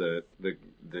had the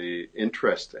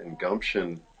interest and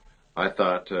gumption. I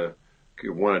thought to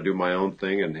want to do my own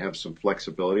thing and have some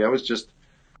flexibility.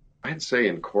 I'd say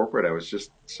in corporate, I was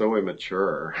just so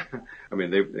immature. I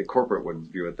mean, corporate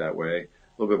wouldn't view it that way.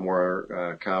 A little bit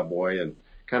more cowboy, and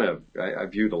kind of I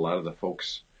viewed a lot of the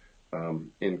folks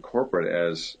in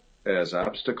corporate as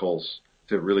obstacles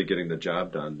to really getting the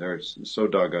job done. There's so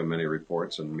doggone many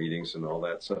reports and meetings and all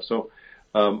that stuff. So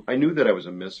I knew that I was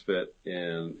a misfit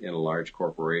in a large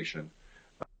corporation.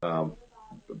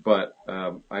 But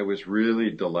I was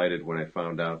really delighted when I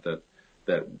found out that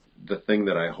the thing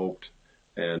that I hoped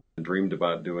and dreamed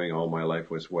about doing all my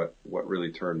life was what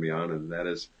really turned me on, and that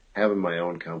is having my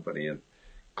own company. And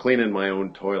cleaning my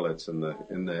own toilets in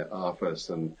the office,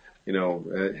 and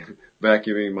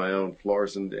vacuuming my own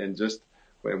floors, and just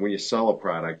when you sell a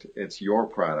product, it's your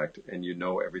product, and you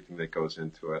know everything that goes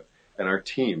into it. And our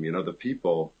team, the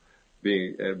people,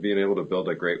 being able to build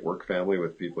a great work family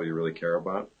with people you really care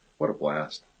about, what a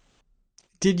blast.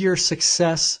 Did your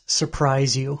success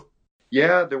surprise you?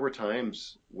 Yeah, there were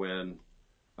times when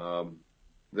I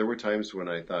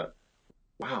thought,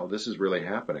 wow, this is really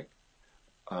happening.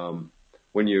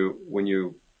 When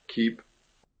you keep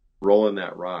rolling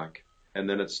that rock, and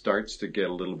then it starts to get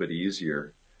a little bit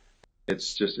easier, it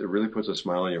really puts a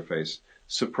smile on your face.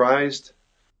 Surprised?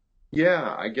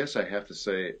 Yeah, I guess I have to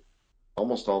say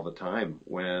almost all the time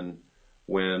when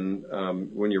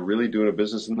you're really doing a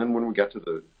business, and then when we got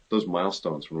to those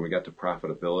milestones, when we got to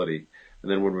profitability, and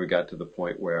then when we got to the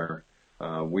point where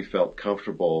we felt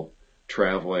comfortable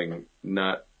traveling.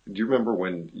 Do you remember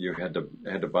when you had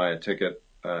to buy a ticket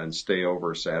and stay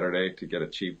over Saturday to get a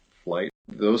cheap flight?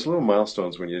 Those little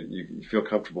milestones when you feel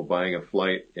comfortable buying a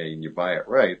flight and you buy it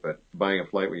right, but buying a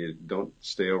flight when you don't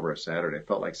stay over a Saturday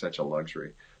felt like such a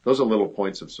luxury. Those are little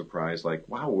points of surprise, like,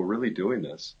 wow, we're really doing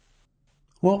this.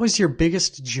 What was your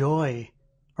biggest joy,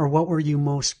 or what were you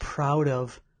most proud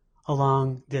of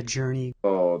along the journey?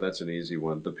 Oh, that's an easy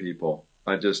one. The people.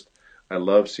 I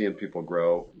love seeing people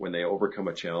grow when they overcome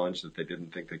a challenge that they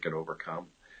didn't think they could overcome.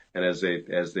 And as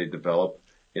they develop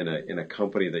in a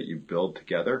company that you build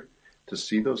together, to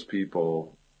see those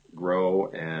people grow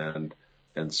and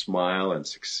smile and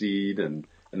succeed and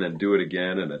then do it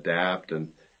again and adapt,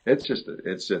 and that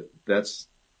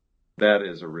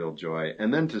is a real joy.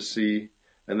 And then to see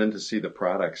the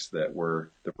products that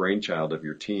were the brainchild of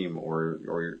your team or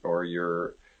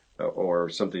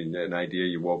something, an idea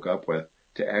you woke up with,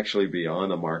 to actually be on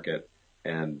the market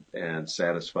and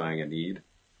satisfying a need.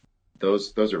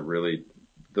 Those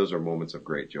are moments of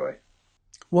great joy.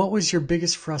 What was your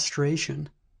biggest frustration?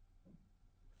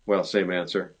 Well, same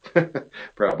answer,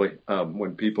 probably.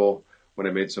 When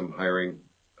I made some hiring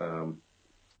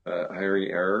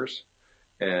errors,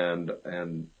 and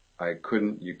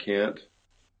you can't.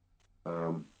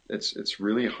 It's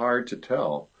really hard to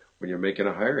tell when you're making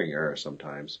a hiring error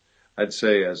sometimes. I'd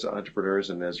say as entrepreneurs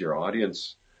and as your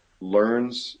audience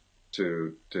learns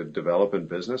to develop in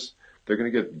business, they're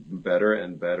going to get better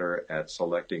and better at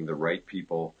selecting the right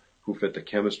people who fit the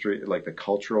chemistry, like the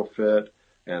cultural fit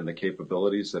and the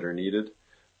capabilities that are needed.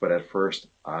 But at first,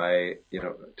 I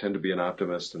tend to be an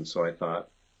optimist, and so I thought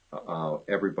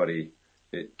everybody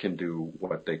can do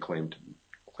what they claim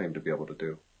to be able to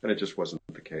do, and it just wasn't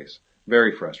the case.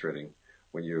 Very frustrating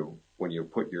when you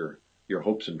put your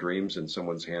hopes and dreams in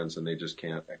someone's hands and they just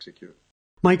can't execute.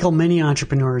 Michael, many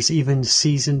entrepreneurs, even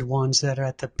seasoned ones that are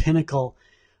at the pinnacle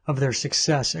of their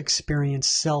success, experience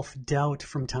self-doubt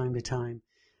from time to time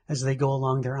as they go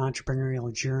along their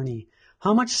entrepreneurial journey.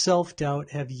 How much self-doubt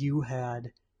have you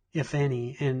had, if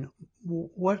any, and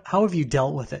how have you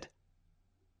dealt with it?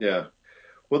 Yeah.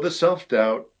 Well, the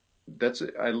self-doubt,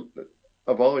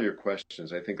 of all your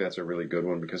questions, I think that's a really good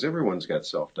one, because everyone's got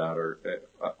self-doubt,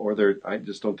 I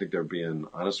just don't think they're being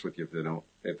honest with you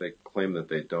if they claim that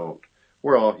they don't.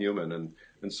 We're all human,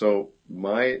 and so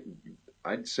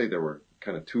I'd say there were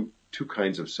kind of two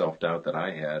kinds of self-doubt that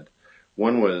I had.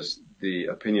 One was the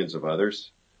opinions of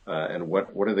others, and what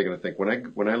are they going to think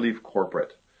when I leave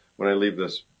corporate, when I leave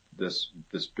this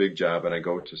big job and I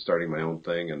go to starting my own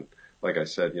thing, and like I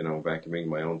said, vacuuming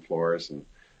my own floors and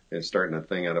starting a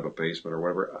thing out of a basement or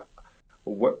whatever.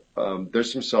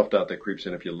 There's some self-doubt that creeps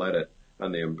in if you let it,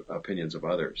 on the opinions of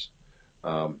others,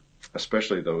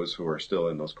 especially those who are still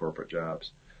in those corporate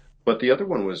jobs. But the other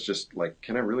one was just like,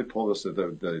 can I really pull this,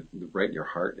 the right in your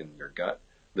heart and your gut,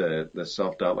 the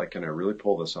self-doubt, like, can I really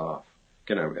pull this off?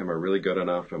 Am I really good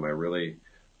enough? Am I really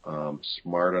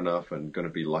smart enough and going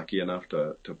to be lucky enough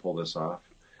to pull this off?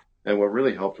 And what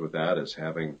really helped with that is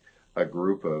having a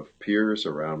group of peers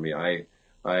around me. I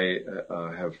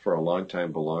have for a long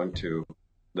time belonged to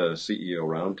the CEO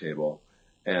Roundtable,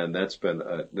 and that's been,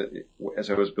 as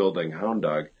I was building Hound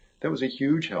Dog, that was a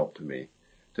huge help to me,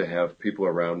 to have people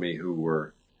around me who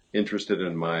were interested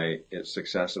in my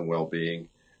success and well-being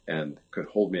and could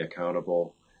hold me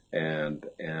accountable and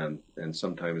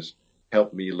sometimes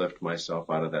help me lift myself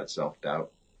out of that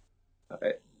self-doubt,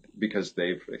 because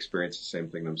they've experienced the same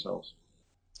thing themselves.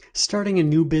 Starting a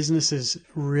new business is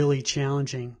really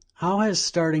challenging. How has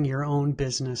starting your own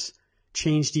business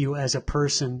changed you as a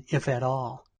person, if at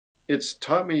all? It's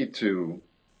taught me to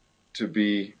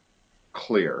be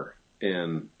clear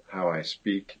in how I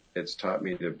speak. It's taught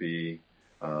me to be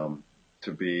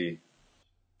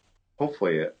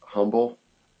hopefully humble,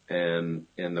 and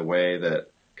in the way that,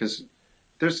 because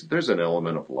there's an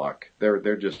element of luck.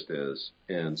 There just is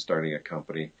in starting a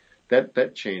company.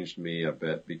 That changed me a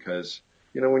bit because,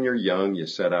 when you're young, you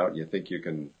set out, you think you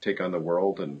can take on the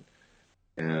world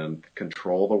and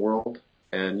control the world,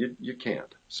 and you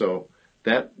can't. So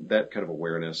that kind of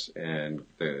awareness and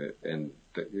the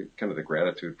kind of the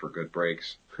gratitude for good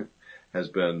breaks has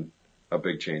been a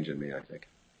big change in me, I think.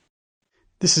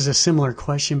 This is a similar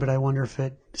question, but I wonder if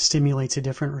it stimulates a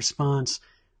different response.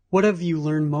 What have you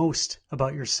learned most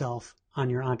about yourself on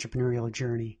your entrepreneurial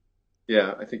journey?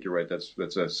 Yeah, I think you're right.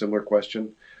 That's a similar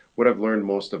question. What I've learned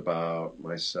most about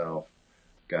myself,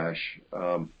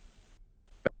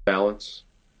 balance.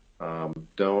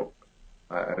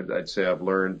 I'd say I've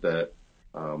learned that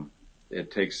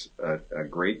it takes a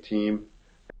great team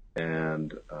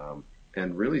and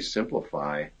really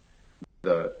simplify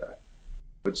I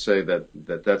would say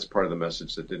that's part of the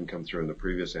message that didn't come through in the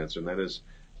previous answer, and that is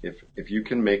if you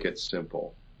can make it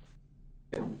simple,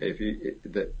 if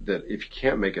you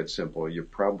can't make it simple, you're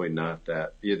probably not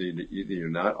that either you're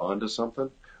not onto something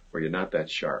or you're not that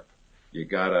sharp. You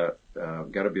gotta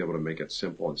be able to make it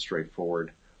simple and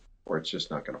straightforward, or it's just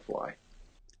not going to fly.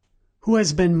 Who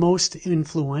has been most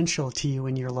influential to you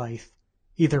in your life,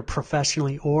 either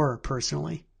professionally or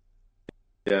personally?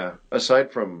 Yeah,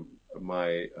 aside from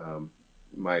my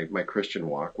Christian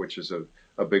walk, which is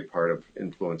a big part of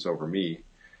influence over me,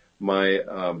 my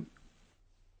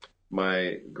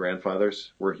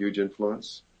grandfathers were a huge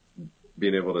influence.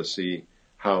 Being able to see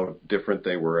how different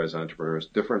they were as entrepreneurs,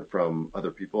 different from other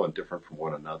people and different from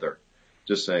one another.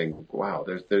 Just saying, wow,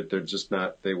 they're just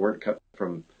not. They weren't cut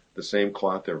from the same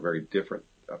cloth. They're very different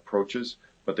approaches,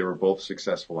 but they were both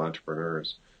successful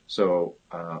entrepreneurs. So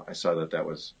I saw that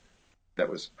was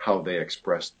how they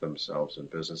expressed themselves in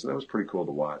business, and that was pretty cool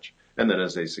to watch. And then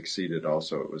as they succeeded,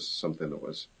 also it was something that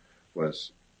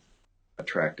was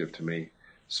attractive to me.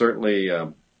 Certainly,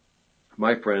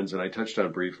 my friends, and I touched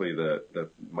on briefly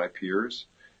my peers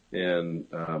in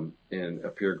a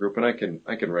peer group, and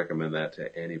I can recommend that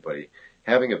to anybody.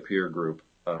 Having a peer group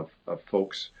of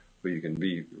folks who you can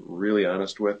be really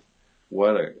honest with,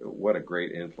 what a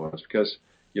great influence, because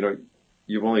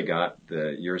you've only got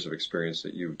the years of experience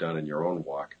that you've done in your own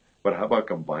walk, but how about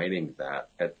combining that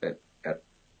at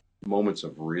moments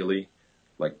of really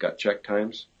like gut check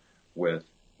times with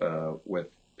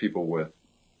people with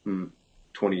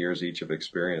 20 years each of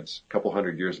experience, a couple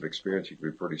 100 years of experience, you can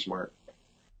be pretty smart.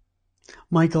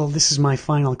 Michael, this is my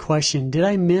final question. Did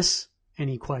I miss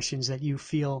any questions that you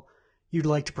feel you'd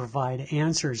like to provide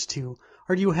answers to?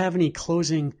 Or do you have any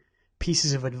closing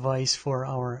pieces of advice for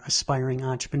our aspiring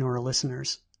entrepreneur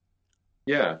listeners?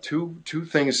 Yeah, two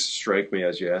things strike me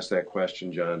as you ask that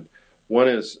question, John. One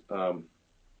is I'm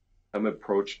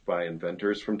approached by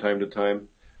inventors from time to time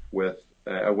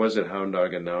I was at Hound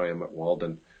Dog and now I am at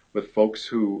Walden, with folks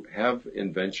who have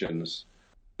inventions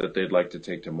that they'd like to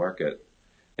take to market,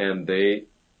 and they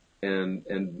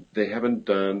haven't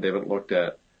looked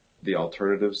at the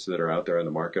alternatives that are out there in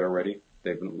the market already. They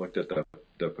haven't looked at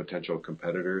the potential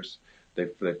competitors.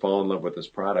 They fall in love with this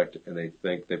product and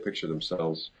they picture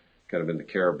themselves kind of in the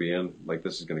Caribbean, like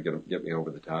this is going to get me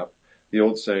over the top. The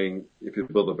old saying, if you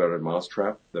build a better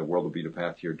mousetrap, the world will beat a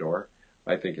path to your door,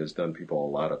 I think has done people a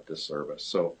lot of disservice.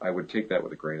 So I would take that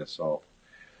with a grain of salt.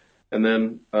 And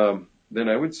then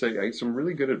I would say some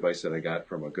really good advice that I got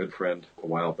from a good friend a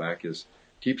while back is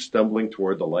keep stumbling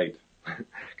toward the light,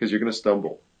 because you're going to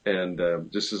stumble. And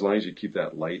just as long as you keep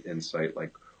that light in sight,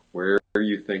 like where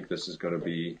you think this is going to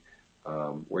be,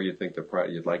 where you think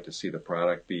you'd like to see the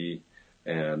product be,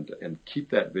 and keep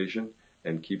that vision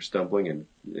and keep stumbling and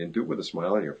do it with a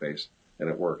smile on your face, and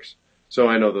it works. So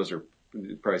I know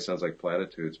it probably sounds like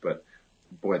platitudes, but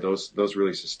boy, those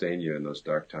really sustain you in those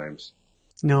dark times.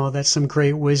 No, that's some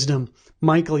great wisdom.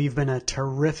 Michael, you've been a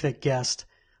terrific guest,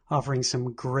 offering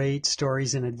some great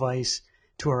stories and advice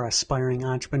to our aspiring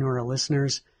entrepreneurial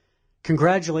listeners.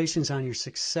 Congratulations on your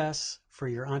success, for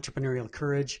your entrepreneurial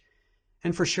courage,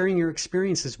 and for sharing your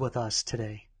experiences with us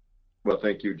today. Well,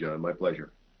 thank you, John. My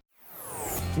pleasure.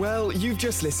 Well, you've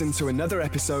just listened to another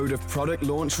episode of Product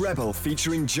Launch Rebel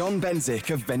featuring John Benzik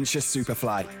of Venture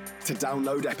Superfly. To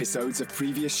download episodes of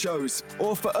previous shows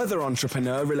or for other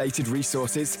entrepreneur-related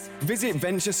resources, visit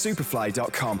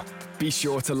venturesuperfly.com. Be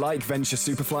sure to like Venture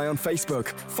Superfly on Facebook,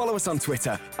 follow us on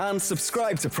Twitter, and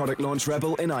subscribe to Product Launch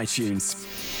Rebel in iTunes.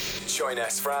 Join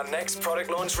us for our next Product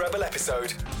Launch Rebel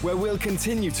episode, where we'll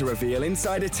continue to reveal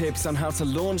insider tips on how to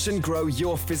launch and grow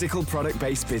your physical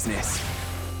product-based business.